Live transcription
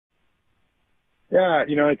Yeah,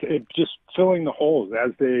 it's just filling the holes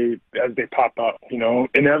as they pop up,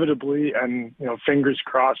 inevitably, and, fingers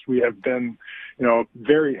crossed we have been,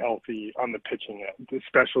 very healthy on the pitching end,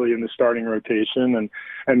 especially in the starting rotation.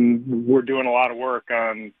 And we're doing a lot of work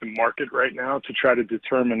on the market right now to try to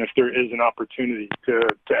determine if there is an opportunity to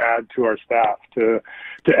add to our staff, to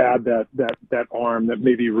add that arm that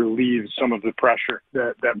maybe relieves some of the pressure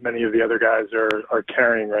that many of the other guys are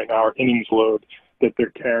carrying right now, or innings load that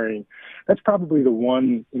they're carrying. That's probably the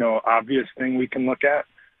one, obvious thing we can look at.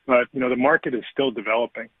 But, the market is still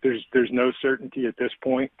developing. There's no certainty at this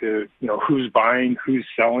point to, who's buying, who's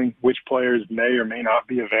selling, which players may or may not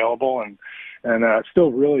be available. And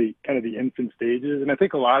still really kind of the infant stages. And I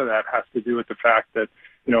think a lot of that has to do with the fact that,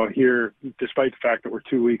 here, despite the fact that we're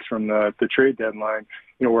 2 weeks from the trade deadline,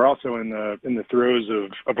 we're also in the throes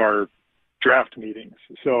of our draft meetings.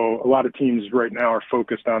 So a lot of teams right now are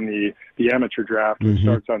focused on the amateur draft, which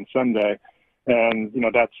starts on Sunday. And,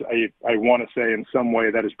 that's, I want to say in some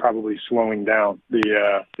way that is probably slowing down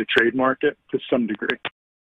the trade market to some degree.